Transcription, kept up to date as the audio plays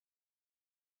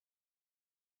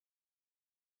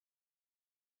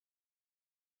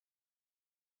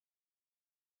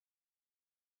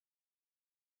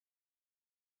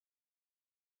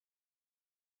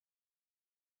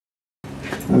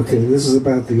Okay, this is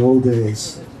about the old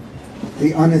days.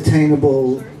 The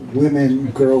unattainable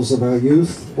women, girls of our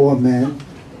youth, or men.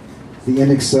 The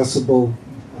inaccessible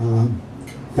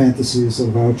fantasies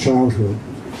of our childhood.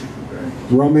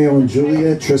 Romeo and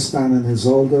Juliet, Tristan and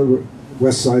Isolde,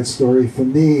 West Side Story. For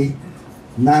me,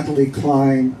 Natalie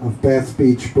Cline of Bath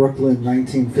Beach, Brooklyn,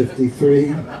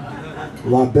 1953.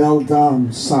 La Belle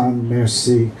Dame sans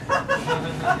merci.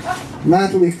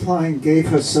 Natalie Cline gave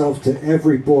herself to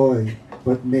every boy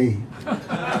but me.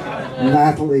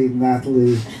 Natalie,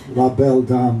 La Belle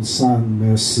Dame sans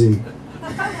merci.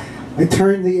 I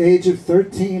turned the age of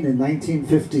 13 in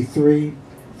 1953.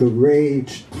 The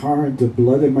rage, torrent of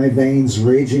blood in my veins,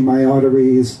 raging my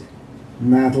arteries.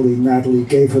 Natalie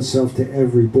gave herself to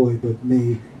every boy but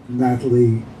me.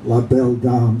 Natalie, La Belle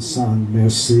Dame sans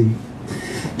merci.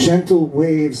 Gentle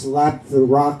waves lapped the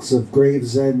rocks of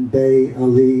Gravesend Bay,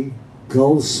 Ali.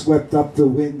 Gulls swept up the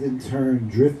wind in turn,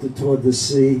 drifted toward the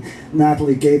sea.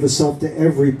 Natalie gave herself to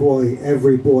every boy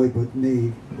but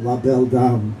me. La Belle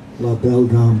Dame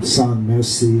sans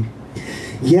merci.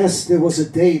 Yes, there was a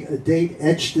date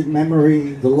etched in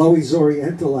memory. The Loews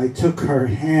Oriental, I took her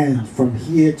hand from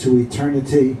here to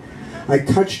eternity. I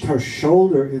touched her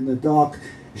shoulder in the dark.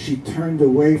 She turned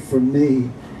away from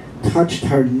me. Touched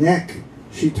her neck.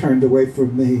 She turned away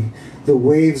from me. The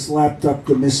waves lapped up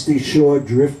the misty shore,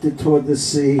 drifted toward the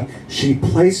sea. She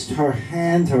placed her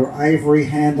hand, her ivory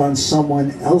hand, on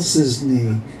someone else's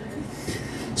knee.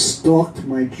 Stalked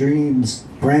my dreams,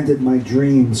 branded my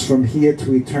dreams from here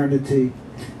to eternity.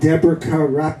 Deborah Kerr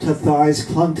wrapped her thighs,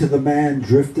 clung to the man,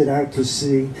 drifted out to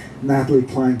sea. Natalie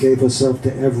Cline gave herself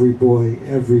to every boy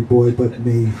but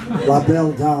me. La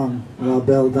Belle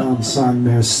Dame sans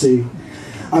merci.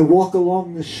 I walk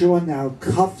along the shore now,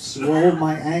 cuffs roll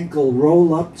my ankle,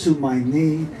 roll up to my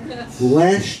knee.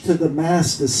 Lashed to the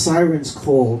mast, the sirens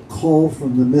call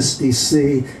from the misty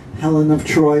sea. Helen of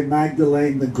Troy,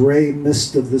 Magdalene, the gray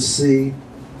mist of the sea.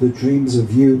 The dreams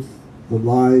of youth, the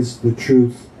lies, the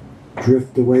truth,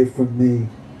 drift away from me.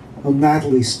 Oh,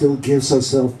 Natalie still gives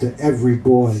herself to every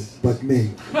boy but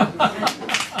me.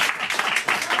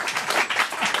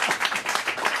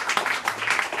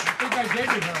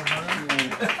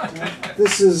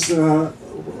 This is a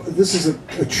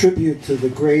tribute to the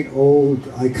great old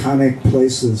iconic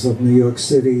places of New York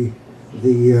City,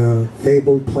 the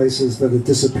fabled places that are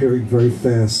disappearing very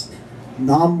fast.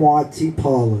 Nam Hua Tea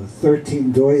Parlor,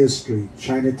 13 Doyer Street,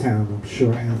 Chinatown. I'm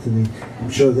sure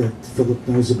that Philip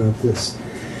knows about this.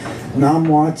 Nam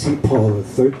Hua Tea Parlor,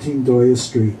 13 Doyer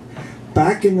Street.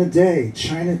 Back in the day,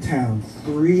 Chinatown,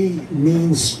 3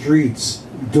 mean streets.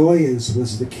 Doyers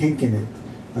was the kink in it.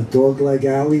 A dogleg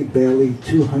alley, barely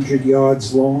 200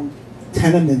 yards long.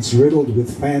 Tenements riddled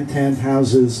with fan-tanned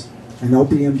houses and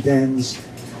opium dens.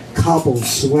 Cobbled,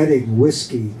 sweating,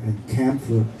 whiskey and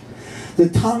camphor. The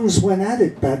tongues went at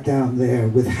it back down there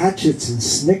with hatchets and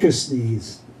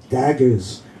snickersnees,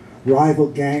 daggers, rival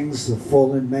gangs of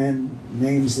fallen men,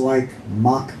 names like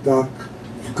Mock Duck,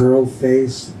 Girl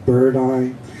Face, Bird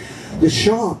Eye. The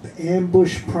sharp,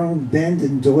 ambush-prone bend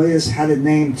in Doyers had a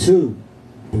name too,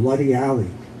 Bloody Alley,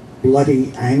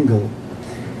 Bloody Angle.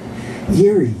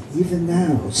 Eerie, even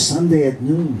now, Sunday at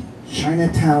noon,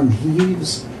 Chinatown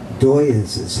heaves,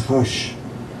 Doyers is hush.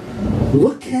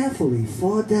 Look carefully,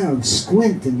 far down,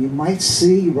 squint, and you might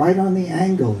see, right on the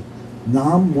angle,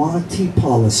 Nam Hua Tea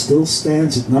Parlor still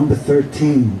stands at number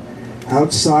 13.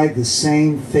 Outside, the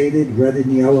same faded red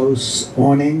and yellow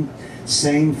awning,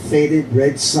 same faded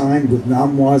red sign with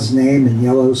Nam Hua's name in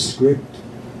yellow script,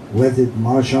 weathered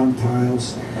mahjong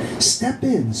tiles. Step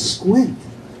in, squint,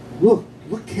 look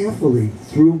carefully,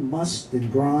 through must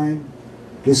and grime.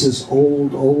 This is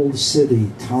old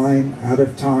city, time out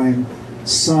of time,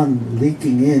 sun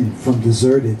leaking in from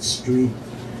deserted street.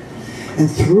 And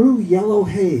through yellow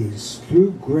haze,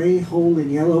 through gray hole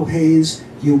in yellow haze,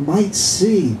 you might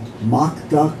see Mock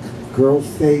Duck, Girl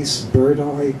Face, Bird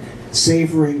Eye,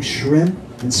 savoring shrimp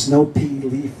and snow pea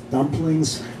leaf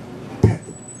dumplings,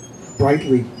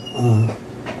 brightly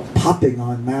popping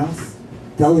on mouth,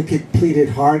 delicate pleated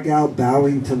hargao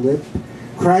bowing to lip,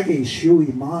 craggy shui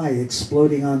mai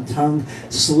exploding on tongue,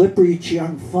 slippery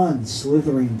chiang fun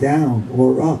slithering down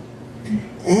or up.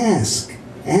 Ask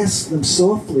them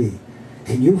softly,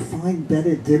 can you find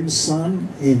better dim sum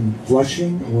in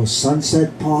Flushing or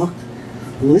Sunset Park?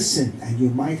 Listen, and you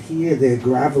might hear their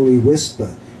gravelly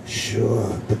whisper,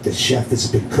 sure, but the chef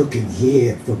has been cooking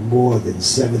here for more than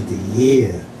 70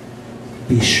 years.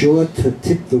 Be sure to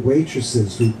tip the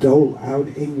waitresses who dole out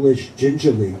English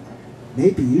gingerly.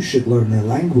 Maybe you should learn their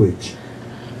language.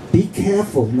 Be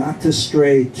careful not to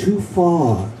stray too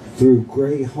far through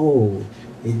gray hole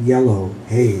in yellow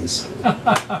haze.